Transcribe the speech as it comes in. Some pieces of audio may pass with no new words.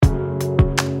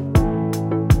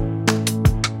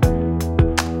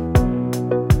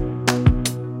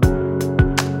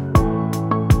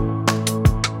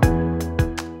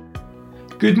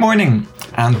Good morning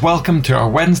and welcome to our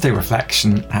Wednesday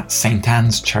reflection at St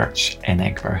Anne's Church in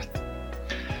Aigburth.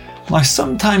 Now,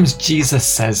 sometimes Jesus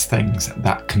says things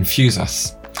that confuse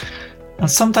us, and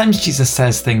sometimes Jesus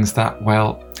says things that,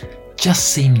 well, just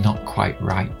seem not quite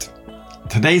right.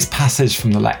 Today's passage from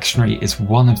the lectionary is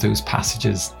one of those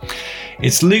passages.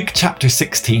 It's Luke chapter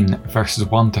 16 verses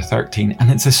 1 to 13, and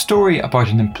it's a story about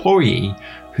an employee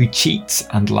who cheats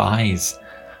and lies,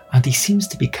 and he seems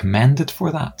to be commended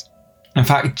for that. In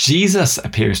fact, Jesus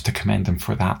appears to commend him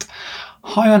for that.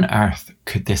 How on earth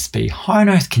could this be? How on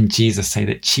earth can Jesus say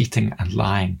that cheating and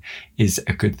lying is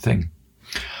a good thing?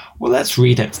 Well, let's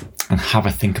read it and have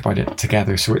a think about it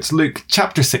together. So it's Luke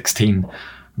chapter 16,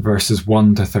 verses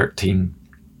 1 to 13.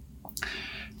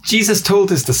 Jesus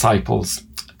told his disciples,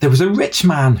 "There was a rich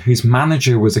man whose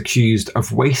manager was accused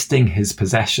of wasting his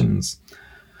possessions.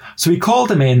 So he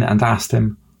called him in and asked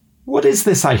him, 'What is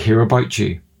this I hear about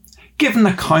you? Give an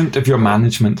account of your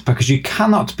management, because you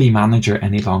cannot be manager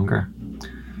any longer.'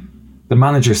 The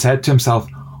manager said to himself,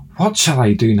 'What shall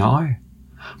I do now?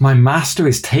 My master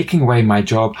is taking away my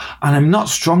job, and I'm not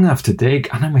strong enough to dig,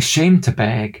 and I'm ashamed to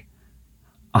beg.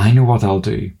 I know what I'll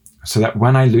do, so that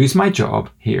when I lose my job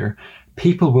here,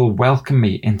 people will welcome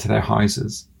me into their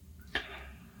houses.'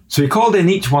 So he called in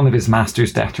each one of his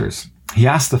master's debtors. He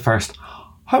asked the first,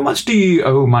 'How much do you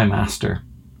owe my master?'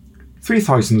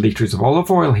 3,000 litres of olive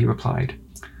oil,' he replied.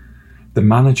 The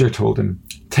manager told him,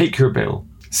 'Take your bill,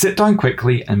 sit down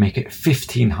quickly and make it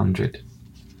 1,500.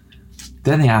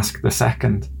 Then he asked the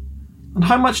second, 'And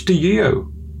how much do you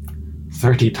owe?'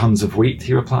 30 tons of wheat,'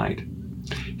 he replied.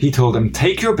 He told him,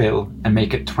 'Take your bill and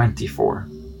make it 24.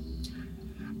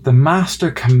 The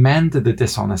master commended the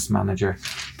dishonest manager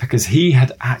because he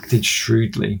had acted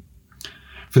shrewdly.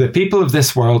 For the people of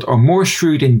this world are more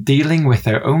shrewd in dealing with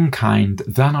their own kind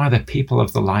than are the people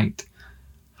of the light.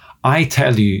 I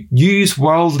tell you, use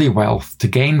worldly wealth to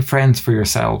gain friends for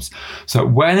yourselves, so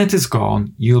that when it is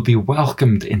gone, you'll be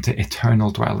welcomed into eternal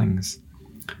dwellings.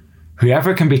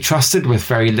 Whoever can be trusted with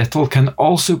very little can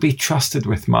also be trusted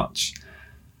with much,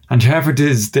 and whoever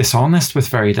is dishonest with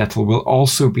very little will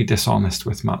also be dishonest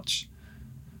with much.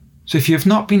 So if you have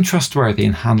not been trustworthy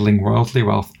in handling worldly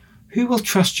wealth, who will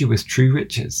trust you with true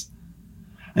riches?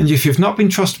 And if you've not been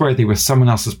trustworthy with someone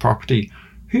else's property,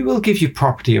 who will give you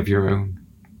property of your own?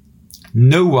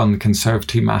 No one can serve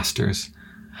two masters.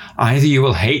 Either you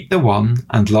will hate the one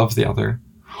and love the other,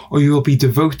 or you will be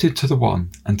devoted to the one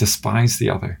and despise the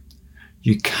other.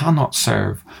 You cannot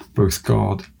serve both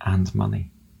God and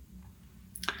money."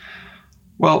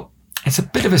 Well, it's a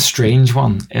bit of a strange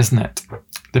one, isn't it?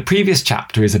 The previous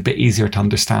chapter is a bit easier to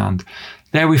understand.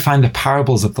 There we find the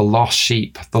parables of the lost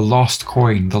sheep, the lost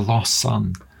coin, the lost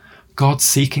son. God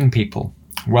seeking people,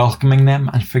 welcoming them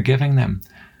and forgiving them.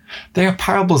 They are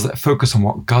parables that focus on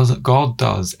what God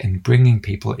does in bringing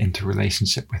people into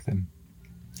relationship with him.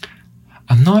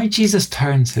 And now Jesus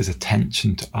turns his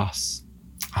attention to us.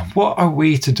 And what are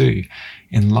we to do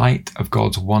in light of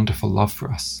God's wonderful love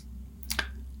for us?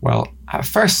 Well, at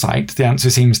first sight, the answer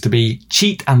seems to be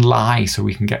cheat and lie so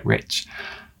we can get rich.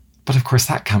 But of course,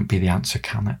 that can't be the answer,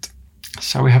 can it?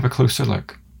 Shall we have a closer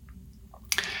look?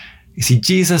 You see,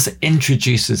 Jesus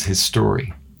introduces his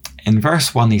story. In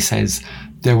verse 1, he says,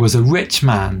 "There was a rich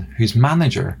man whose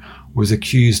manager was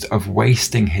accused of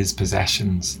wasting his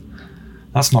possessions."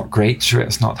 That's not great, sure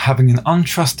it's not. Having an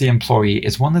untrusty employee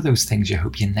is one of those things you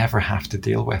hope you never have to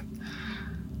deal with.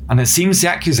 And it seems the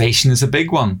accusation is a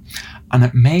big one, and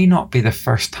it may not be the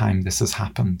first time this has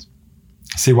happened.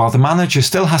 See, while the manager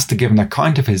still has to give an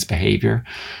account of his behaviour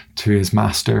to his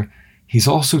master, he's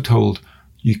also told,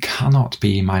 "You cannot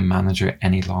be my manager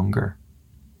any longer."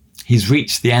 He's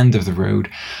reached the end of the road.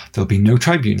 There'll be no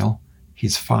tribunal.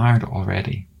 He's fired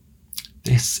already.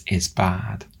 This is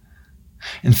bad.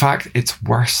 In fact, it's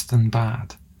worse than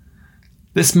bad.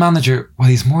 This manager, well,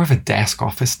 he's more of a desk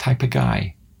office type of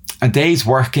guy. A day's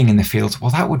working in the fields,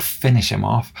 well, that would finish him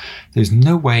off. There's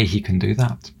no way he can do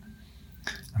that.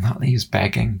 And that leaves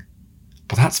begging.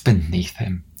 But that's beneath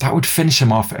him. That would finish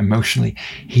him off emotionally.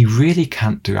 He really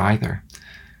can't do either.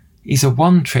 He's a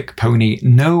one-trick pony.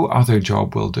 No other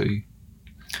job will do.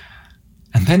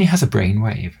 And then he has a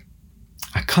brainwave.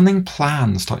 A cunning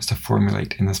plan starts to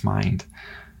formulate in his mind.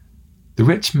 The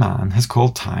rich man has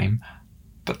called time,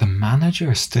 but the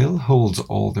manager still holds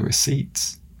all the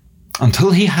receipts.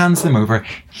 Until he hands them over,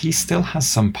 he still has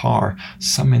some power,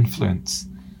 some influence.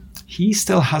 He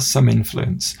still has some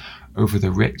influence over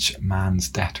the rich man's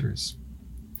debtors.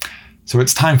 So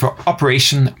it's time for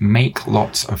Operation Make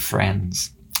Lots of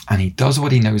Friends. And he does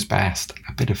what he knows best,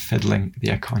 a bit of fiddling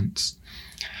the accounts.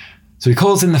 So he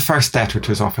calls in the first debtor to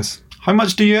his office. "How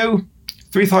much do you owe?"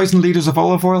 3,000 litres of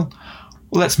olive oil?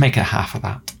 Well, let's make it half of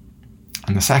that.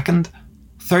 And the second,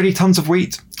 30 tonnes of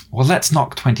wheat? Well, let's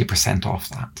knock 20% off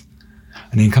that.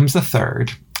 And then comes the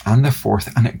third and the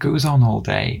fourth, and it goes on all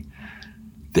day.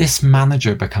 This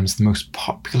manager becomes the most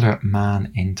popular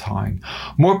man in town,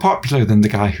 more popular than the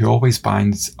guy who always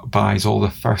buys all the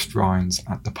first rounds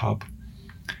at the pub.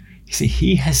 You see,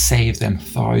 he has saved them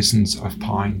thousands of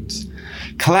pounds,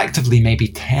 collectively maybe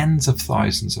tens of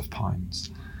thousands of pounds.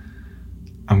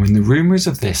 And when the rumours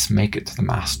of this make it to the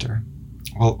master,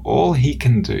 well, all he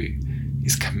can do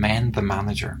is commend the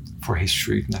manager for his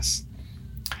shrewdness.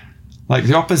 Like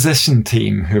the opposition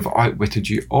team who have outwitted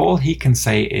you, all he can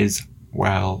say is,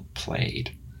 well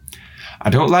played. I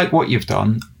don't like what you've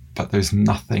done, but there's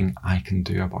nothing I can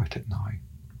do about it now.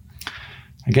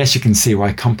 I guess you can see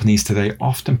why companies today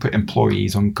often put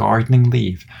employees on gardening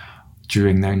leave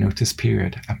during their notice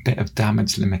period, a bit of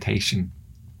damage limitation.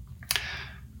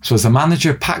 So as the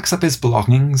manager packs up his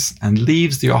belongings and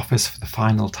leaves the office for the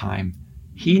final time,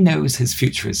 he knows his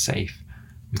future is safe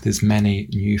with his many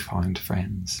newfound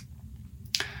friends.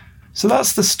 So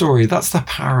that's the story, that's the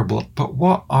parable, but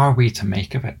what are we to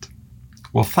make of it?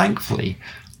 Well, thankfully,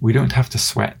 we don't have to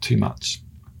sweat too much.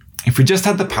 If we just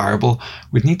had the parable,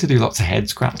 we'd need to do lots of head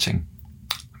scratching.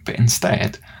 But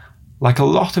instead, like a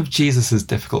lot of Jesus'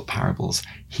 difficult parables,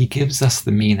 he gives us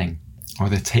the meaning, or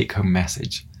the take-home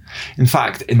message. In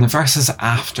fact, in the verses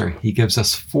after, he gives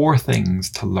us 4 things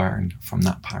to learn from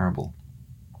that parable.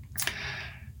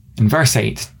 In verse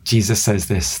 8, Jesus says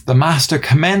this, "The master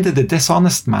commended the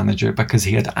dishonest manager because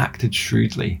he had acted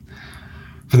shrewdly.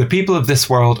 For the people of this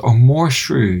world are more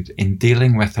shrewd in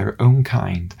dealing with their own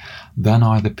kind than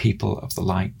are the people of the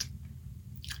light."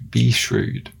 Be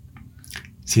shrewd.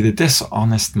 See, the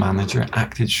dishonest manager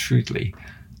acted shrewdly,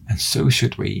 and so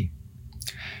should we.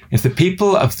 If the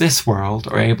people of this world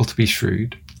are able to be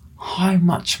shrewd, how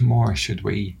much more should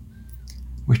we?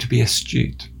 We're to be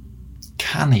astute,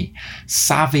 canny,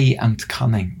 savvy and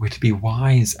cunning. We're to be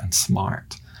wise and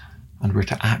smart, and we're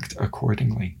to act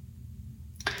accordingly.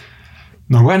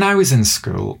 Now, when I was in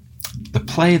school, the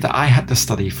play that I had to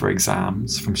study for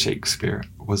exams from Shakespeare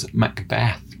was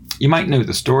Macbeth. You might know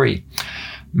the story.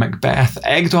 Macbeth,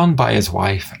 egged on by his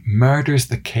wife, murders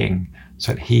the king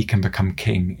so that he can become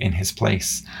king in his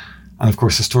place. And of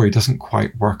course, the story doesn't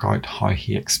quite work out how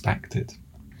he expected.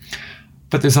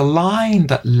 But there's a line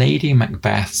that Lady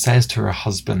Macbeth says to her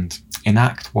husband in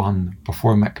Act 1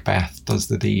 before Macbeth does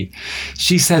the deed.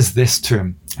 She says this to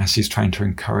him as she's trying to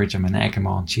encourage him and egg him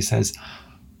on. She says,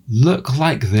 "Look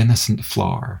like the innocent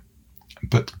flower,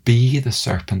 but be the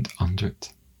serpent under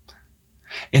it."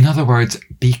 In other words,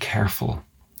 be careful.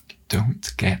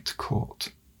 Don't get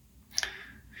caught.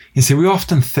 You see, we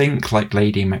often think like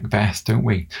Lady Macbeth, don't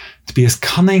we? To be as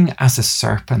cunning as a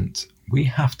serpent, we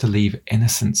have to leave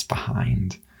innocence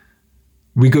behind.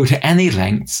 We go to any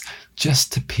lengths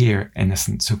just to appear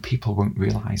innocent so people won't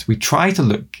realise. We try to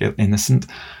look innocent,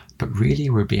 but really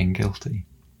we're being guilty.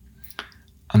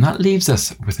 And that leaves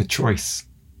us with a choice.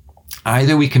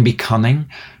 Either we can be cunning,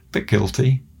 but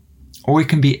guilty, or we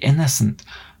can be innocent,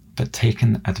 but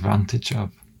taken advantage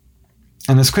of.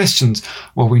 And as Christians,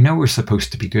 well, we know we're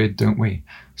supposed to be good, don't we?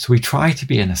 So we try to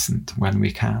be innocent when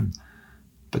we can,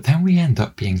 but then we end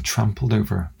up being trampled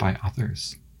over by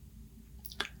others.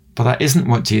 But that isn't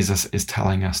what Jesus is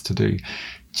telling us to do.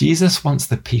 Jesus wants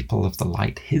the people of the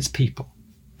light, his people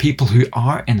who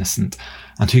are innocent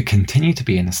and who continue to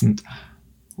be innocent.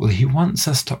 Well, he wants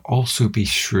us to also be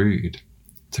shrewd,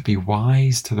 to be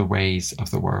wise to the ways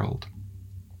of the world.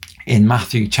 In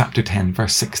Matthew chapter 10,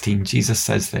 verse 16, Jesus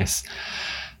says this,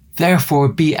 "Therefore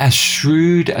be as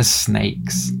shrewd as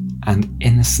snakes and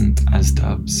innocent as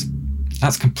doves."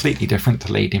 That's completely different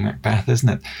to Lady Macbeth, isn't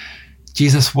it?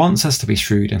 Jesus wants us to be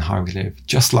shrewd in how we live,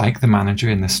 just like the manager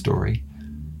in this story.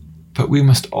 But we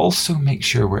must also make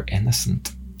sure we're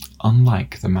innocent,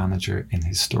 unlike the manager in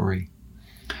his story.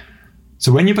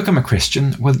 So when you become a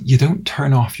Christian, well, you don't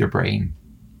turn off your brain.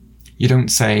 You don't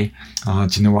say, "Oh,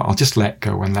 do you know what? I'll just let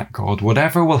go and let God.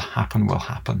 Whatever will happen, will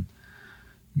happen."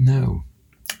 No,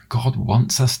 God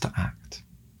wants us to act.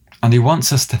 And he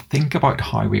wants us to think about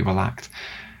how we will act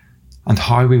and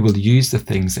how we will use the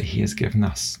things that he has given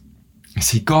us. You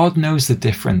see, God knows the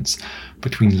difference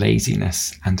between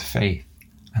laziness and faith,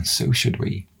 and so should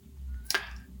we.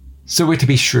 So we're to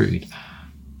be shrewd.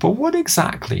 But what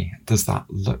exactly does that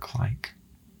look like?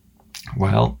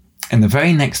 Well, in the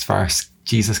very next verse,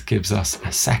 Jesus gives us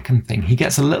a second thing. He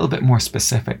gets a little bit more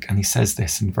specific, and he says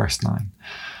this in verse 9.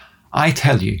 "I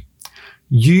tell you,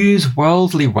 use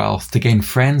worldly wealth to gain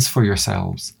friends for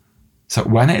yourselves, so that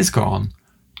when it is gone,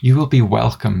 you will be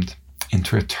welcomed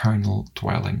into eternal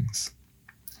dwellings."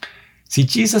 See,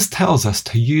 Jesus tells us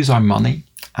to use our money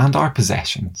and our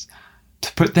possessions,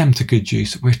 to put them to good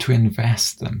use. We're to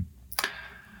invest them.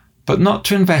 But not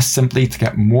to invest simply to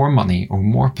get more money or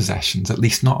more possessions, at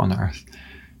least not on earth.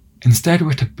 Instead,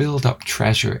 we're to build up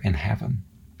treasure in heaven.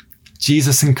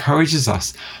 Jesus encourages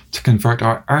us to convert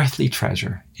our earthly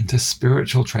treasure into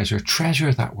spiritual treasure,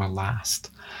 treasure that will last.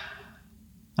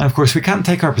 And of course, we can't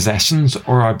take our possessions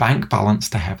or our bank balance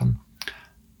to heaven.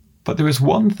 But there is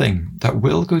one thing that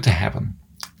will go to heaven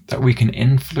that we can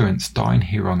influence down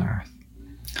here on earth.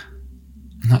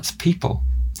 And that's people.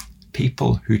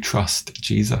 People who trust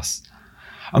Jesus.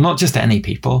 And not just any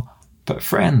people, but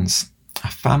friends,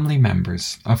 family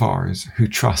members of ours who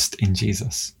trust in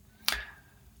Jesus.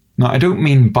 Now, I don't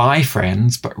mean buy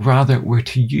friends, but rather we're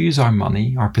to use our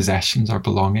money, our possessions, our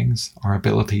belongings, our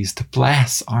abilities to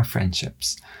bless our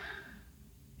friendships.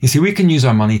 You see, we can use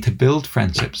our money to build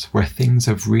friendships where things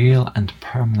of real and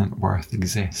permanent worth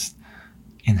exist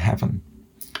in heaven.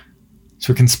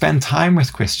 So we can spend time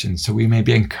with Christians so we may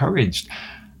be encouraged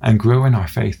and grow in our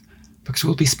faith because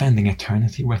we'll be spending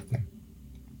eternity with them.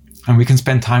 And we can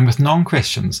spend time with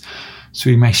non-Christians so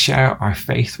we may share our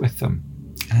faith with them.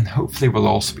 And then hopefully we'll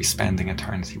also be spending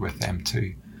eternity with them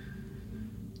too.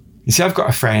 You see, I've got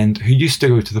a friend who used to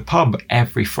go to the pub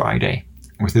every Friday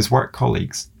with his work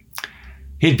colleagues.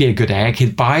 He'd be a good egg,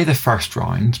 he'd buy the first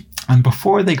round, and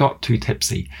before they got too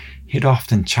tipsy, he'd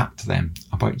often chat to them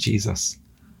about Jesus.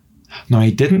 Now,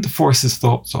 he didn't force his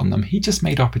thoughts on them, he just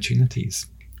made opportunities.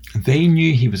 They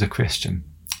knew he was a Christian,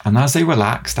 and as they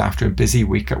relaxed after a busy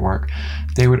week at work,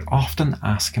 they would often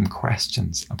ask him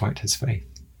questions about his faith.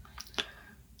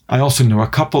 I also know a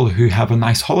couple who have a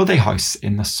nice holiday house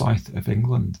in the south of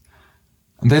England,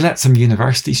 and they let some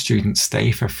university students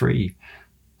stay for free.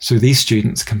 So these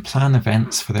students can plan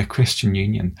events for their Christian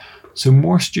union, so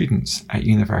more students at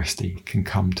university can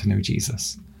come to know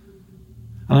Jesus.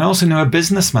 And I also know a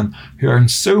businessman who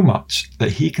earns so much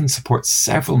that he can support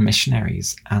several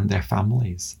missionaries and their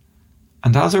families.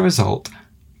 And as a result,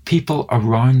 people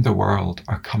around the world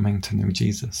are coming to know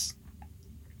Jesus.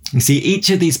 You see,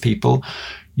 each of these people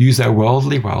use their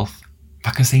worldly wealth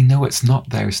because they know it's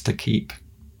not theirs to keep.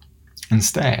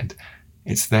 Instead,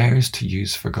 it's theirs to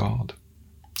use for God.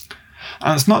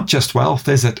 And it's not just wealth,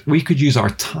 is it? We could use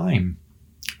our time.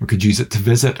 We could use it to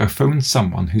visit or phone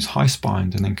someone who's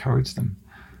housebound and encourage them.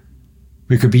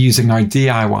 We could be using our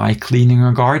DIY cleaning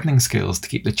or gardening skills to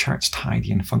keep the church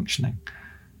tidy and functioning.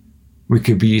 We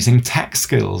could be using tech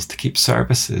skills to keep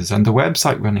services and the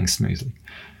website running smoothly.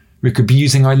 We could be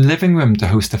using our living room to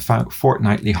host a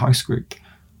fortnightly house group,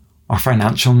 our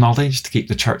financial knowledge to keep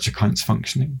the church accounts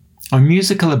functioning, our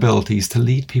musical abilities to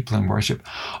lead people in worship,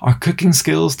 our cooking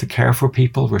skills to care for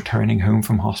people returning home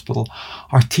from hospital,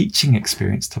 our teaching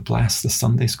experience to bless the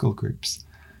Sunday school groups.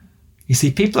 You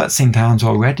see, people at St. Anne's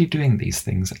are already doing these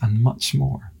things and much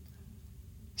more.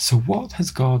 So what has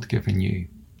God given you?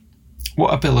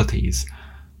 What abilities,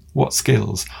 what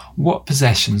skills, what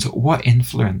possessions, what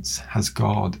influence has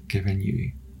God given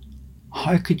you?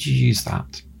 How could you use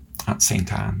that at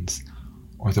St. Anne's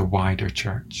or the wider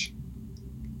church?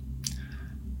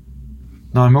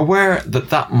 Now, I'm aware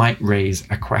that might raise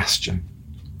a question.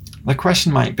 The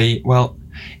question might be, well,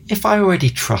 if I already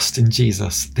trust in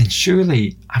Jesus, then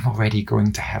surely I'm already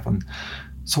going to heaven.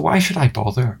 So why should I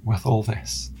bother with all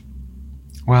this?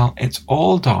 Well, it's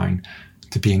all down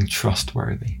to being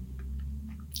trustworthy.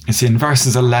 You see, in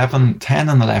verses 10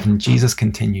 and 11, Jesus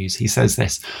continues. He says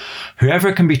this,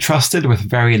 "Whoever can be trusted with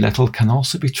very little can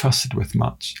also be trusted with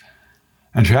much.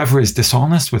 And whoever is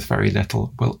dishonest with very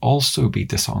little will also be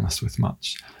dishonest with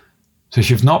much. So if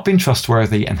you've not been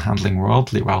trustworthy in handling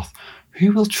worldly wealth,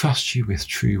 who will trust you with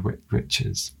true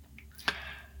riches?"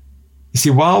 You see,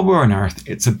 while we're on earth,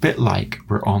 it's a bit like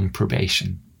we're on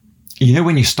probation. You know,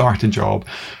 when you start a job,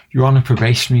 you're on a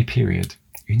probationary period.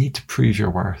 You need to prove your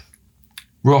worth.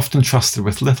 We're often trusted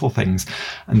with little things,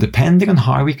 and depending on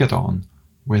how we get on,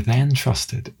 we're then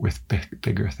trusted with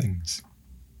bigger things.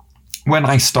 When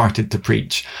I started to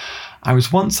preach, I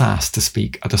was once asked to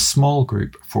speak at a small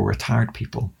group for retired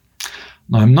people.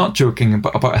 Now, I'm not joking,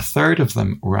 but about a third of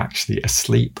them were actually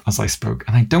asleep as I spoke,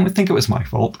 and I don't think it was my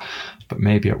fault, but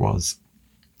maybe it was.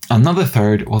 Another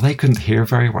third, well, they couldn't hear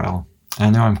very well.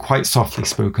 I know I'm quite softly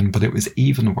spoken, but it was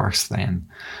even worse then.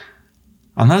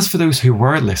 And as for those who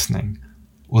were listening,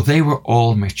 well, they were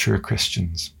all mature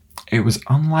Christians. It was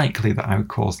unlikely that I would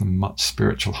cause them much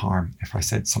spiritual harm if I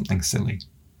said something silly.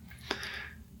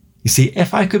 You see,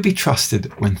 if I could be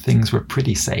trusted when things were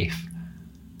pretty safe,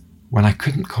 when I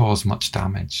couldn't cause much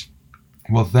damage,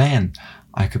 well, then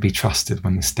I could be trusted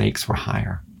when the stakes were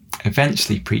higher,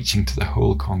 eventually preaching to the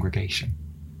whole congregation.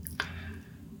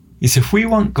 is if we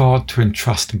want God to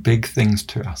entrust big things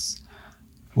to us,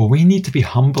 well, we need to be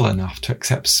humble enough to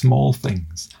accept small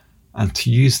things and to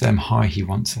use them how he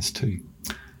wants us to.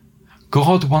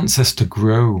 God wants us to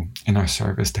grow in our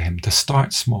service to him, to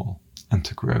start small and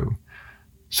to grow.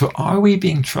 So are we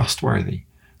being trustworthy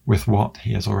with what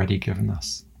he has already given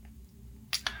us?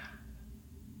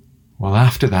 Well,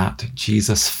 after that,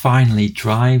 Jesus finally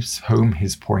drives home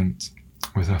his point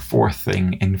with a fourth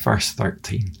thing in verse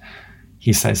 13.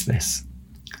 He says this: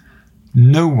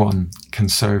 "No one can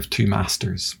serve two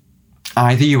masters.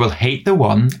 Either you will hate the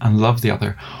one and love the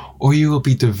other, or you will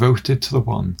be devoted to the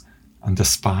one and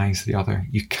despise the other.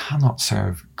 You cannot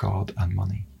serve God and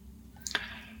money."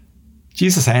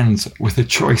 Jesus ends with a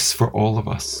choice for all of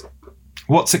us.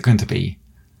 What's it going to be?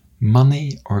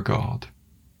 Money or God?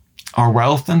 Our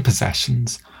wealth and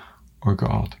possessions or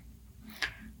God?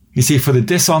 You see, for the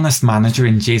dishonest manager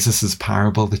in Jesus'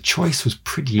 parable, the choice was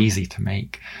pretty easy to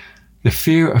make. The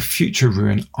fear of future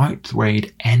ruin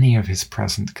outweighed any of his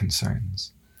present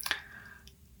concerns.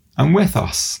 And with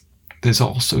us, there's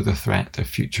also the threat of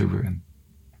future ruin.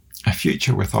 A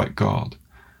future without God.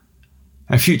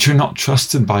 A future not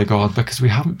trusted by God because we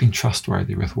haven't been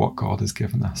trustworthy with what God has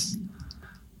given us.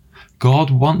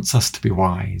 God wants us to be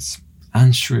wise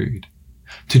and shrewd,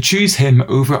 to choose him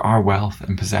over our wealth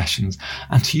and possessions,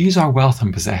 and to use our wealth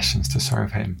and possessions to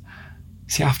serve him.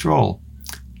 See, after all,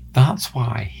 that's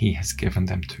why he has given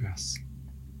them to us.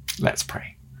 Let's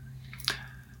pray.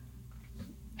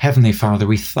 Heavenly Father,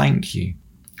 we thank you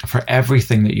for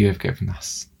everything that you have given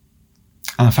us.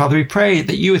 And Father, we pray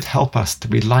that you would help us to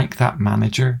be like that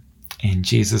manager in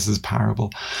Jesus'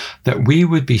 parable, that we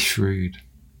would be shrewd,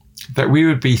 that we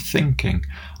would be thinking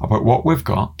about what we've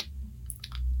got,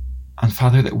 and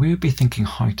Father, that we would be thinking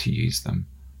how to use them,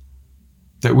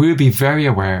 that we would be very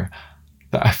aware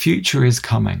that a future is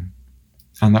coming,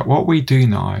 and that what we do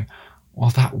now, well,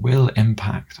 that will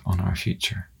impact on our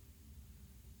future.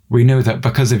 We know that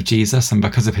because of Jesus and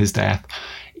because of his death,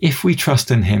 if we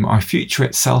trust in him, our future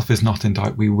itself is not in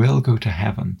doubt. We will go to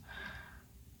heaven.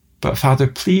 But Father,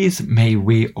 please may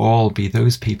we all be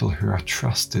those people who are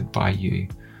trusted by you,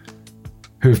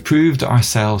 who have proved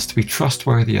ourselves to be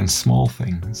trustworthy in small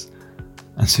things,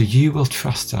 and so you will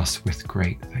trust us with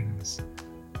great things.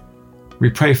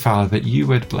 We pray, Father, that you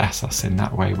would bless us in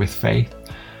that way with faith,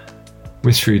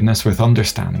 with shrewdness, with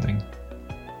understanding.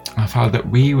 And Father, that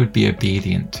we would be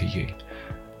obedient to you.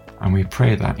 And we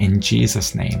pray that in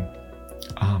Jesus' name.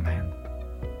 Amen.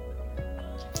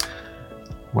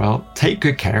 Well, take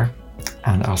good care,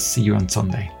 and I'll see you on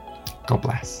Sunday. God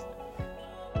bless.